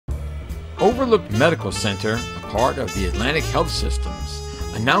Overlook Medical Center, a part of the Atlantic Health Systems,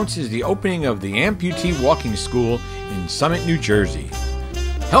 announces the opening of the Amputee Walking School in Summit, New Jersey.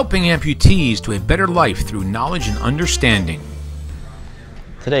 Helping amputees to a better life through knowledge and understanding.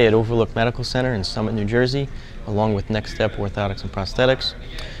 Today at Overlook Medical Center in Summit, New Jersey, along with Next Step Orthotics and Prosthetics,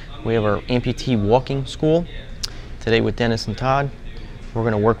 we have our Amputee Walking School. Today with Dennis and Todd, we're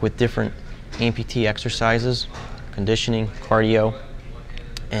going to work with different amputee exercises, conditioning, cardio,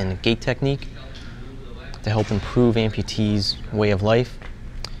 and gait technique to help improve amputees' way of life.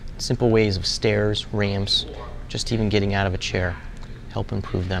 Simple ways of stairs, ramps, just even getting out of a chair, help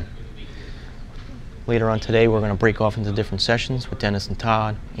improve them. Later on today, we're going to break off into different sessions with Dennis and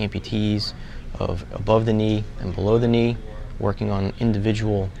Todd, amputees of above the knee and below the knee, working on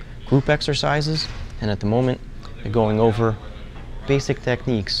individual group exercises, and at the moment, we're going over basic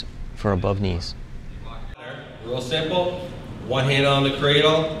techniques for above knees. Real simple. One hand on the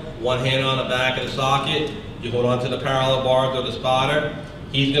cradle, one hand on the back of the socket. You hold on to the parallel bars or the spotter.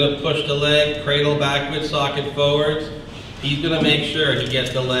 He's going to push the leg, cradle backwards, socket forwards. He's going to make sure he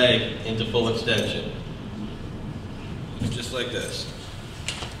gets the leg into full extension. Just like this.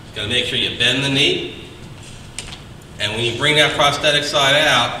 You've got to make sure you bend the knee. And when you bring that prosthetic side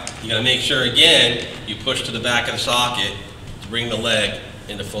out, you got to make sure again you push to the back of the socket to bring the leg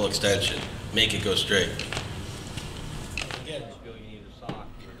into full extension. Make it go straight.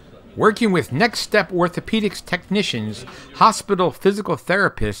 Working with Next Step Orthopedics technicians, hospital physical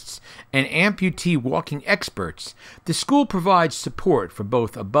therapists, and amputee walking experts, the school provides support for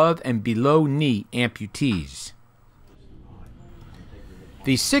both above and below knee amputees.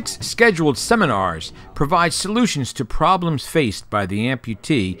 The 6 scheduled seminars provide solutions to problems faced by the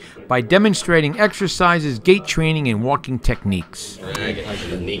amputee by demonstrating exercises, gait training, and walking techniques.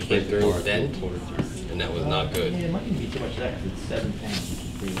 The knee came through then, and that was not good.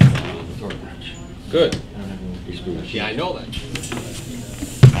 Good. Yeah, I know that.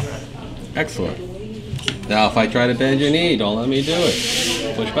 Excellent. Now if I try to bend your knee, don't let me do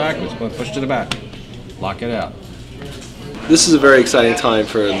it. Push backwards, push to the back. Lock it out. This is a very exciting time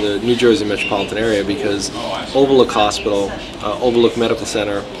for the New Jersey metropolitan area because Overlook Hospital, Overlook Medical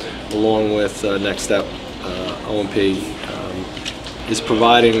Center, along with Next Step O&P, is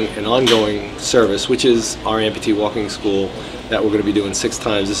providing an ongoing service, which is our amputee walking school that we're going to be doing 6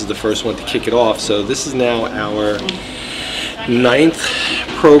 times. This is the first one to kick it off. So this is now our 9th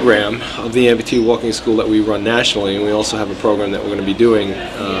program of the amputee walking school that we run nationally, and we also have a program that we're going to be doing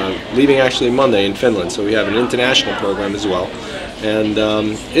leaving actually Monday in Finland. So we have an international program as well. And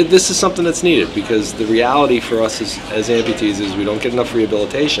this is something that's needed because the reality for us as amputees is we don't get enough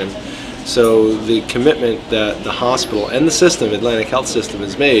rehabilitation. So the commitment that the hospital and the system, Atlantic Health System,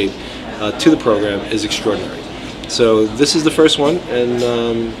 has made to the program is extraordinary. So this is the first one,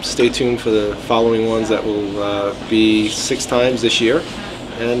 and stay tuned for the following ones that will be 6 times this year.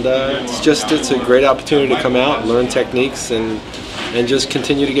 And it's a great opportunity to come out, learn techniques, and just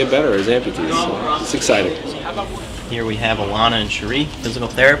continue to get better as amputees. So it's exciting. Here we have Alana and Cherie, physical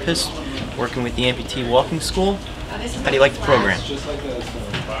therapists, working with the Amputee Walking School. How do you like the program?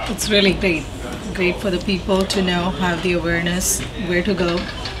 It's really great. Great for the people to know, have the awareness, where to go,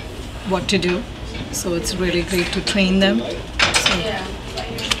 what to do. So it's really great to train them.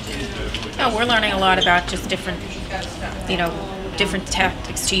 Oh, we're learning a lot about just different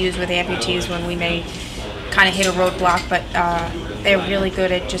tactics to use with amputees when we may kind of hit a roadblock, but they're really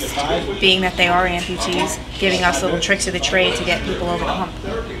good at just being that they are amputees, giving us little tricks of the trade to get people over the hump.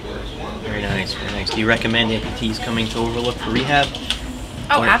 Very nice, very nice. Do you recommend amputees coming to Overlook for rehab?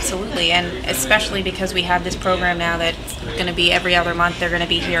 Oh, absolutely, and especially because we have this program now that's going to be every other month. They're going to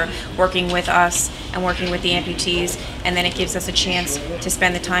be here working with us and working with the amputees, and then it gives us a chance to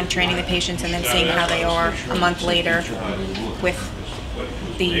spend the time training the patients and then seeing how they are a month later with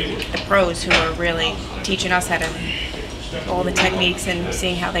the pros who are really teaching us how to all the techniques and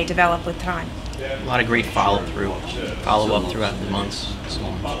seeing how they develop with time. A lot of great follow-up throughout the months. So.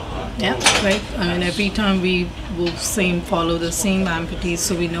 Yeah, right. I mean, every time we will follow the same amputees,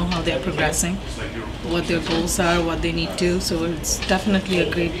 so we know how they're progressing, what their goals are, what they need to. So it's definitely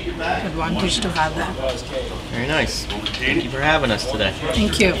a great advantage to have that. Very nice. Thank you for having us today.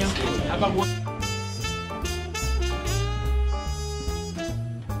 Thank you.